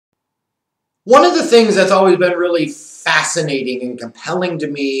One of the things that's always been really fascinating and compelling to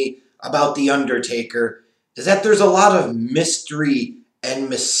me about The Undertaker is that there's a lot of mystery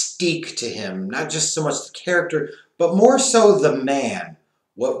and mystique to him. Not just so much the character, but more so the man.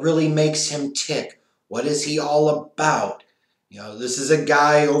 What really makes him tick? What is he all about? This is a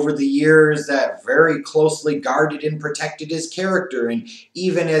guy over the years that very closely guarded and protected his character. And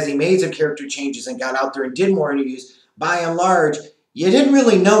even as he made some character changes and got out there and did more interviews, by and large, you didn't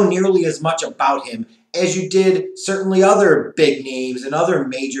really know nearly as much about him as you did certainly other big names and other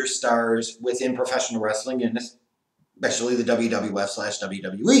major stars within professional wrestling, and especially the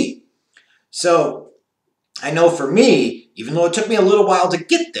WWF/WWE. So I know for me, even though it took me a little while to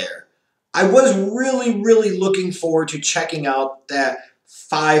get there, I was really, really looking forward to checking out that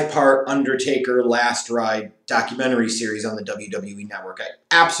 5-part Undertaker Last Ride documentary series on the WWE Network. I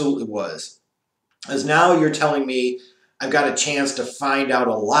absolutely was. As now you're telling me I've got a chance to find out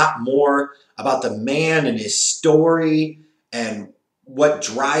a lot more about the man and his story and what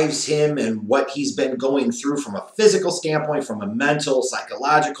drives him and what he's been going through from a physical standpoint, from a mental,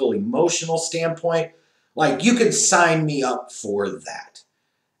 psychological, emotional standpoint. Like, you could sign me up for that.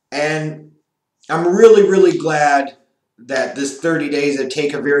 And I'm really, really glad that this 30 days of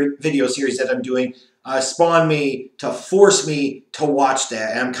Take a video series that I'm doing spawned me to force me to watch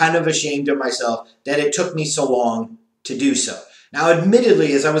that. And I'm kind of ashamed of myself that it took me so long to do so. Now,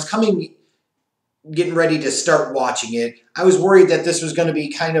 admittedly, as I was getting ready to start watching it, I was worried that this was going to be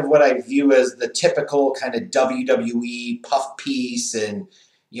kind of what I view as the typical kind of WWE puff piece and,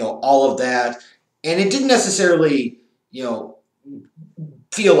 all of that. And it didn't necessarily,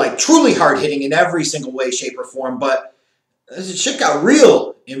 feel like truly hard-hitting in every single way, shape, or form, but shit got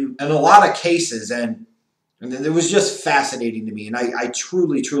real in a lot of cases, and it was just fascinating to me, and I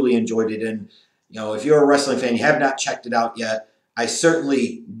truly, truly enjoyed it. And, if you're a wrestling fan, you have not checked it out yet, I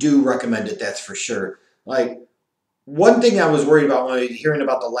certainly do recommend it, that's for sure. Like, one thing I was worried about when I was hearing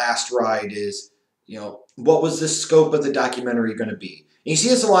about The Last Ride is, what was the scope of the documentary going to be? And you see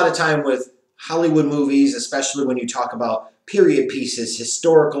this a lot of time with Hollywood movies, especially when you talk about period pieces,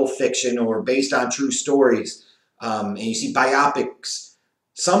 historical fiction, or based on true stories, and you see biopics.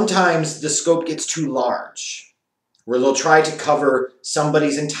 Sometimes the scope gets too large, where they'll try to cover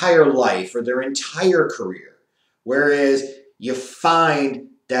somebody's entire life or their entire career, whereas you find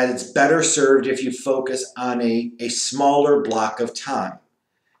that it's better served if you focus on a smaller block of time.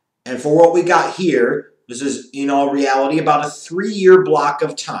 And for what we got here, this is in all reality about a 3-year block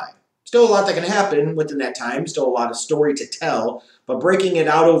of time. Still a lot that can happen within that time, still a lot of story to tell, but breaking it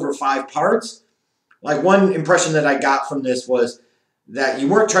out over 5 parts, like, one impression that I got from this was that you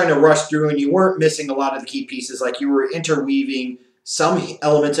weren't trying to rush through and you weren't missing a lot of the key pieces, like you were interweaving some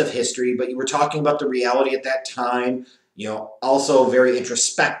elements of history, but you were talking about the reality at that time, also a very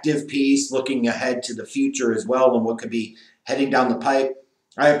introspective piece, looking ahead to the future as well and what could be heading down the pipe.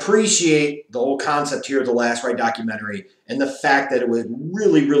 I appreciate the whole concept here of the Last Ride documentary and the fact that it was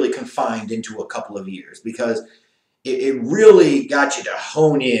really, really confined into a couple of years, because it really got you to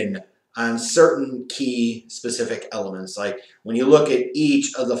hone in on certain key specific elements. Like, when you look at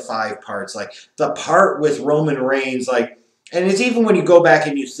each of the 5 parts, like the part with Roman Reigns, like, and it's even when you go back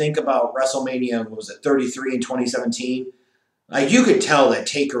and you think about WrestleMania, what was it, 33 in 2017, like, you could tell that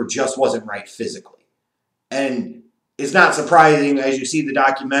Taker just wasn't right physically. And it's not surprising as you see the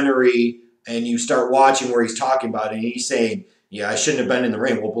documentary and you start watching where he's talking about it and he's saying, yeah, I shouldn't have been in the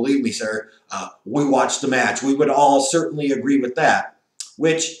ring. Well, believe me, sir, we watched the match. We would all certainly agree with that,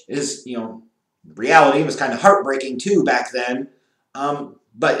 which is, reality. It was kind of heartbreaking too back then.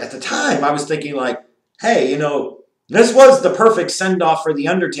 But at the time, I was thinking like, hey, this was the perfect send-off for The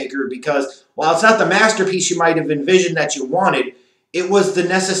Undertaker, because while it's not the masterpiece you might have envisioned that you wanted, it was the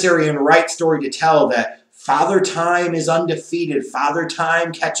necessary and right story to tell, that Father Time is undefeated. Father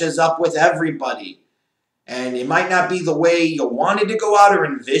Time catches up with everybody. And it might not be the way you wanted to go out or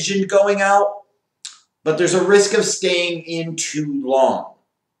envisioned going out, but there's a risk of staying in too long.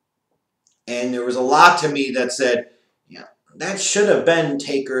 And there was a lot to me that said, that should have been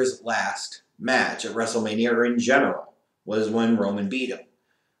Taker's last match at WrestleMania, or in general, was when Roman beat him.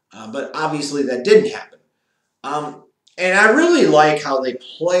 But obviously that didn't happen. And I really like how they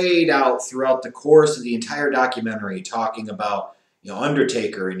played out throughout the course of the entire documentary, talking about,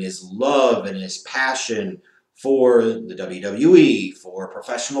 Undertaker and his love and his passion for the WWE, for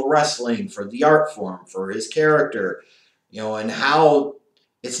professional wrestling, for the art form, for his character, and how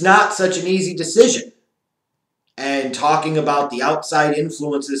it's not such an easy decision. And talking about the outside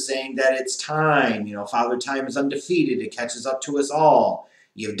influences, saying that it's time, Father Time is undefeated, it catches up to us all.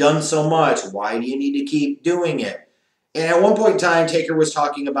 You've done so much, why do you need to keep doing it? And at one point in time, Taker was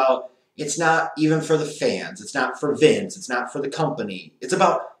talking about, It's not even for the fans. It's not for Vince. It's not for the company. It's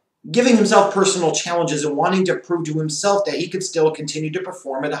about giving himself personal challenges and wanting to prove to himself that he could still continue to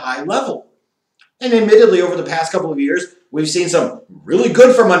perform at a high level. And admittedly, over the past couple of years, we've seen some really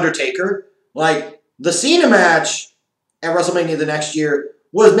good from Undertaker. Like the Cena match at WrestleMania the next year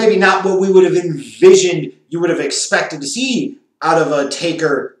was maybe not what we would have envisioned you would have expected to see out of a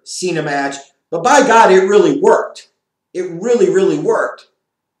Taker-Cena match. But by God, it really worked. It really, really worked.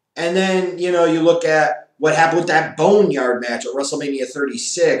 And then, you look at what happened with that Boneyard match at WrestleMania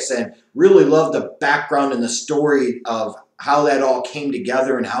 36 and really love the background and the story of how that all came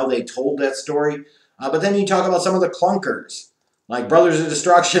together and how they told that story. But then you talk about some of the clunkers, like Brothers of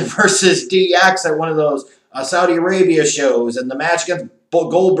Destruction versus DX at one of those Saudi Arabia shows, and the match against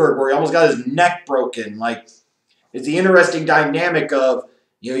Goldberg where he almost got his neck broken. Like, it's the interesting dynamic of,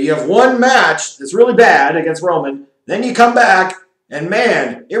 you have one match that's really bad against Roman, then you come back, and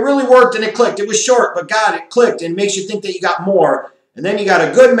man, it really worked and it clicked. It was short, but God, it clicked and makes you think that you got more. And then you got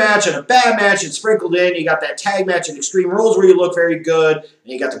a good match and a bad match and sprinkled in. You got that tag match in Extreme Rules where you look very good. And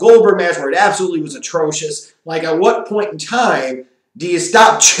you got the Goldberg match where it absolutely was atrocious. Like, at what point in time do you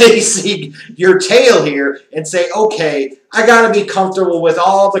stop chasing your tail here and say, okay, I got to be comfortable with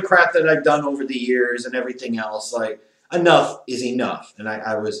all the crap that I've done over the years and everything else. Like, enough is enough. And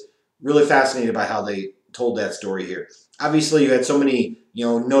I was really fascinated by how they told that story here. Obviously, you had so many,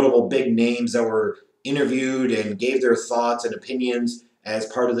 notable big names that were interviewed and gave their thoughts and opinions as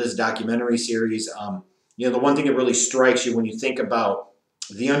part of this documentary series. The one thing that really strikes you when you think about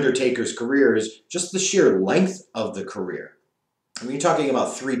The Undertaker's career is just the sheer length of the career. I mean, you're talking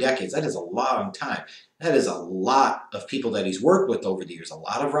about 3 decades. That is a long time. That is a lot of people that he's worked with over the years, a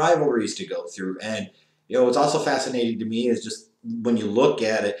lot of rivalries to go through. And, what's also fascinating to me is just when you look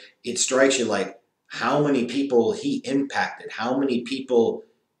at it, it strikes you like how many people he impacted, how many people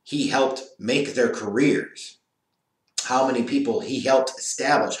he helped make their careers, how many people he helped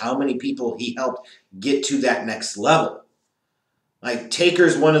establish, how many people he helped get to that next level. Like,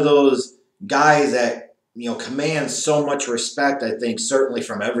 Taker's one of those guys that, commands so much respect, I think, certainly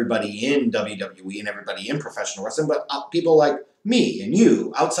from everybody in WWE and everybody in professional wrestling, but people like me and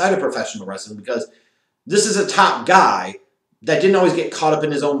you outside of professional wrestling, because this is a top guy that didn't always get caught up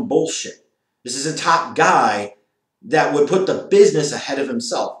in his own bullshit. This is a top guy that would put the business ahead of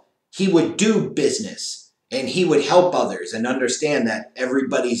himself. He would do business, and he would help others and understand that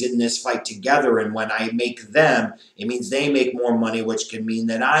everybody's in this fight together, and when I make them, it means they make more money, which can mean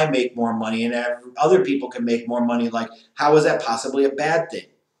that I make more money, and other people can make more money. Like, how is that possibly a bad thing?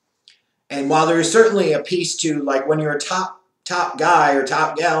 And while there is certainly a piece to, like, when you're a top guy or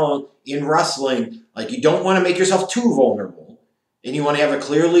top gal in wrestling, like, you don't want to make yourself too vulnerable, and you want to have a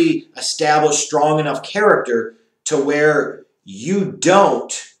clearly established, strong enough character to where you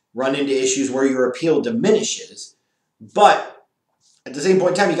don't run into issues where your appeal diminishes. But at the same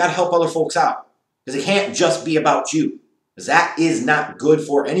point in time, you got to help other folks out, because it can't just be about you, because that is not good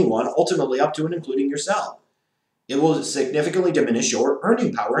for anyone, ultimately up to and including yourself. It will significantly diminish your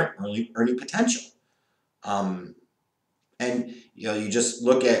earning power and earning potential. And you just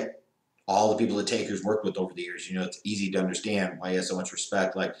look at all the people that Taker's worked with over the years. It's easy to understand why he has so much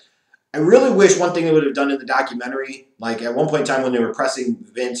respect. Like, I really wish one thing they would have done in the documentary, like at one point in time when they were pressing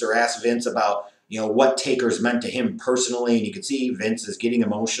Vince or asked Vince about, what Taker's meant to him personally, and you could see Vince is getting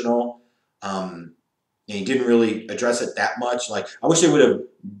emotional, and he didn't really address it that much. Like, I wish they would have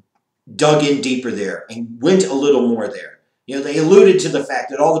dug in deeper there and went a little more there. They alluded to the fact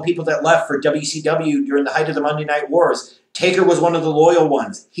that all the people that left for WCW during the height of the Monday Night Wars, Taker was one of the loyal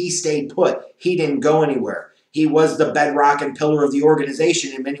ones. He stayed put. He didn't go anywhere. He was the bedrock and pillar of the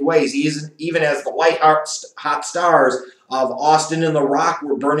organization in many ways. He isn't, even as the white hot stars of Austin and The Rock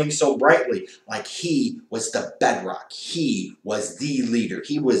were burning so brightly. Like, he was the bedrock. He was the leader.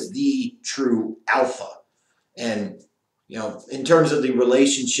 He was the true alpha. And, in terms of the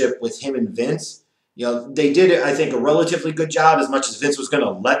relationship with him and Vince, they did, I think, a relatively good job, as much as Vince was going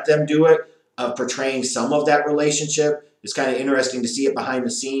to let them do it, of portraying some of that relationship. It's kind of interesting to see it behind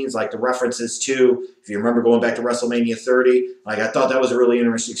the scenes, like the references to, if you remember going back to WrestleMania 30, like, I thought that was a really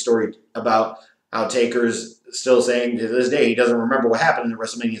interesting story about how Taker's still saying to this day he doesn't remember what happened in the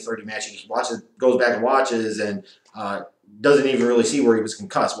WrestleMania 30 match. He goes back and watches, and doesn't even really see where he was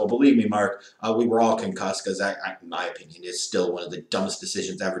concussed. Well, believe me, Mark, we were all concussed, because in my opinion, it's still one of the dumbest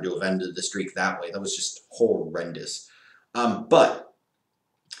decisions ever to have ended the streak that way. That was just horrendous. But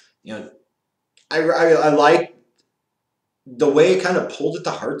I like the way it kind of pulled at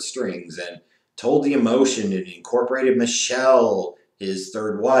the heartstrings and told the emotion, and incorporated Michelle, his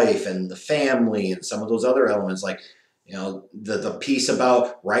third wife, and the family, and some of those other elements. Like, You know, the piece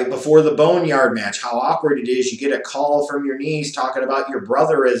about right before the Boneyard match, how awkward it is. You get a call from your niece talking about your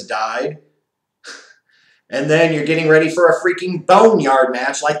brother has died. And then you're getting ready for a freaking Boneyard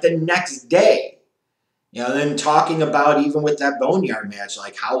match like the next day. You know, then talking about even with that Boneyard match,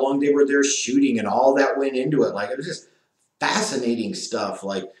 like how long they were there shooting and all that went into it. Like, it was just fascinating stuff.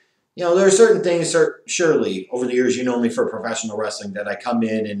 Like, you know, there are certain things, surely, over the years, you know me for professional wrestling, that I come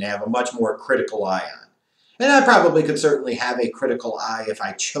in and have a much more critical eye on. And I probably could certainly have a critical eye if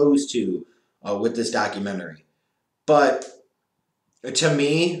I chose to with this documentary. But to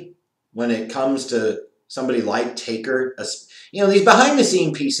me, when it comes to somebody like Taker, you know, these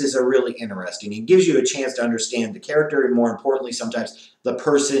behind-the-scene pieces are really interesting. It gives you a chance to understand the character and, more importantly, sometimes the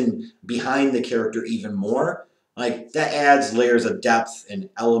person behind the character even more. Like, that adds layers of depth and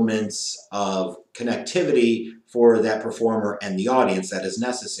elements of connectivity for that performer and the audience that is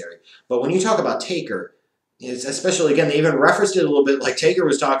necessary. But when you talk about Taker, it's especially, again, they even referenced it a little bit, like Taker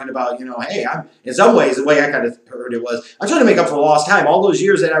was talking about, you know, hey, I'm, in some ways, the way I kind of heard it was, I'm trying to make up for lost time. All those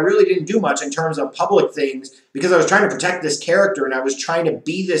years that I really didn't do much in terms of public things because I was trying to protect this character and I was trying to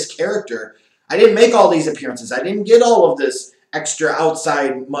be this character. I didn't make all these appearances. I didn't get all of this extra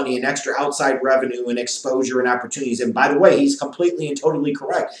outside money and extra outside revenue and exposure and opportunities. And by the way, he's completely and totally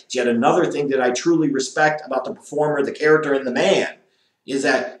correct. It's yet another thing that I truly respect about the performer, the character, and the man is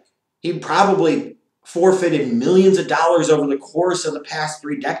that he probably forfeited millions of dollars over the course of the past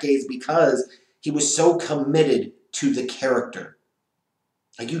 3 decades because he was so committed to the character.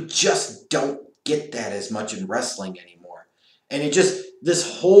 Like, you just don't get that as much in wrestling anymore. And it just,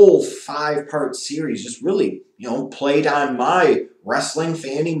 this whole 5-part series just really, you know, played on my wrestling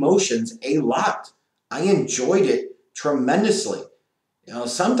fan emotions a lot. I enjoyed it tremendously. You know,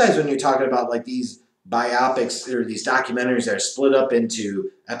 sometimes when you're talking about like these biopics or these documentaries that are split up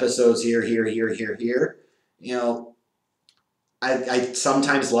into episodes here, you know, I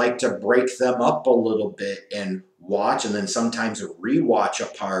sometimes like to break them up a little bit and watch and then sometimes rewatch a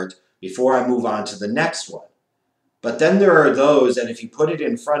part before I move on to the next one. But then there are those that if you put it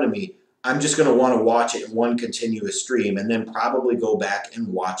in front of me, I'm just going to want to watch it in one continuous stream and then probably go back and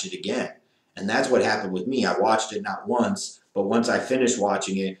watch it again. And that's what happened with me. I watched it not once, but once I finished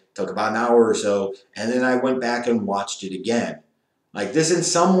watching it, it took about an hour or so, and then I went back and watched it again. Like, this in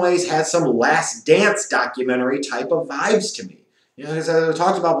some ways had some Last Dance documentary type of vibes to me. You know, as I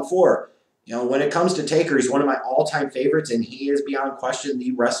talked about before, you know, when it comes to Taker, he's one of my all-time favorites, and he is beyond question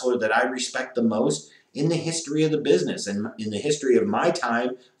the wrestler that I respect the most in the history of the business and in the history of my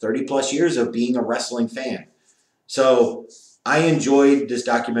time, 30-plus years of being a wrestling fan. So I enjoyed this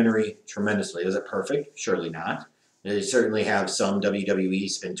documentary tremendously. Was it perfect? Surely not. It certainly have some WWE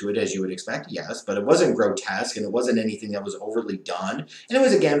spin to it, as you would expect, yes, but it wasn't grotesque, and it wasn't anything that was overly done. And it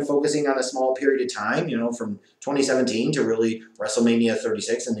was, again, focusing on a small period of time, you know, from 2017 to really WrestleMania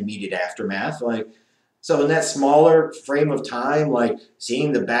 36 and the immediate aftermath. Like, so in that smaller frame of time, like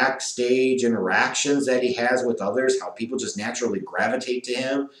seeing the backstage interactions that he has with others, how people just naturally gravitate to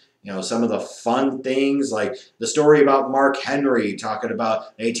him, you know, some of the fun things, like the story about Mark Henry talking about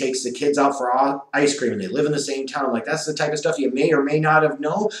he takes the kids out for ice cream and they live in the same town. Like, that's the type of stuff you may or may not have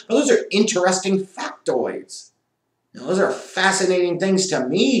known. But those are interesting factoids. You know, those are fascinating things to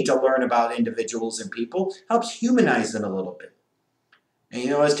me to learn about individuals and people. Helps humanize them a little bit. And,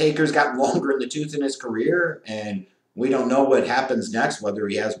 you know, as Taker's gotten longer in the tooth in his career, and we don't know what happens next, whether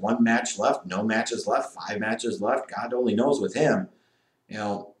he has 1 match left, no matches left, 5 matches left, God only knows with him. You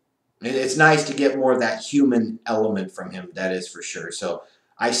know, it's nice to get more of that human element from him, that is for sure. So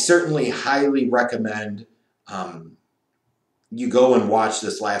I certainly highly recommend you go and watch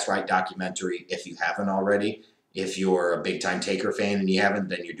this Last Ride documentary if you haven't already. If you're a big-time Taker fan and you haven't,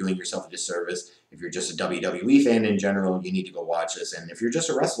 then you're doing yourself a disservice. If you're just a WWE fan in general, you need to go watch this. And if you're just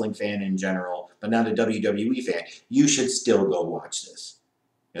a wrestling fan in general, but not a WWE fan, you should still go watch this.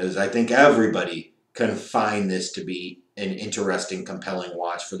 Because I think everybody can find this to be an interesting, compelling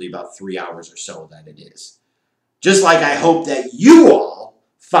watch for the about 3 hours or so that it is. Just like I hope that you all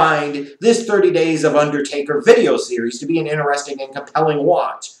find this 30 Days of Undertaker video series to be an interesting and compelling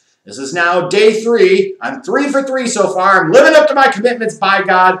watch. This is now day 3. I'm 3 for 3 so far. I'm living up to my commitments, by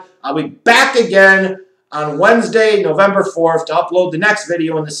God. I'll be back again on Wednesday, November 4th to upload the next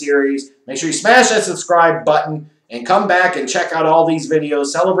video in the series. Make sure you smash that subscribe button and come back and check out all these videos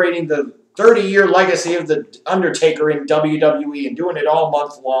celebrating the 30-year legacy of The Undertaker in WWE and doing it all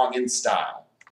month long in style.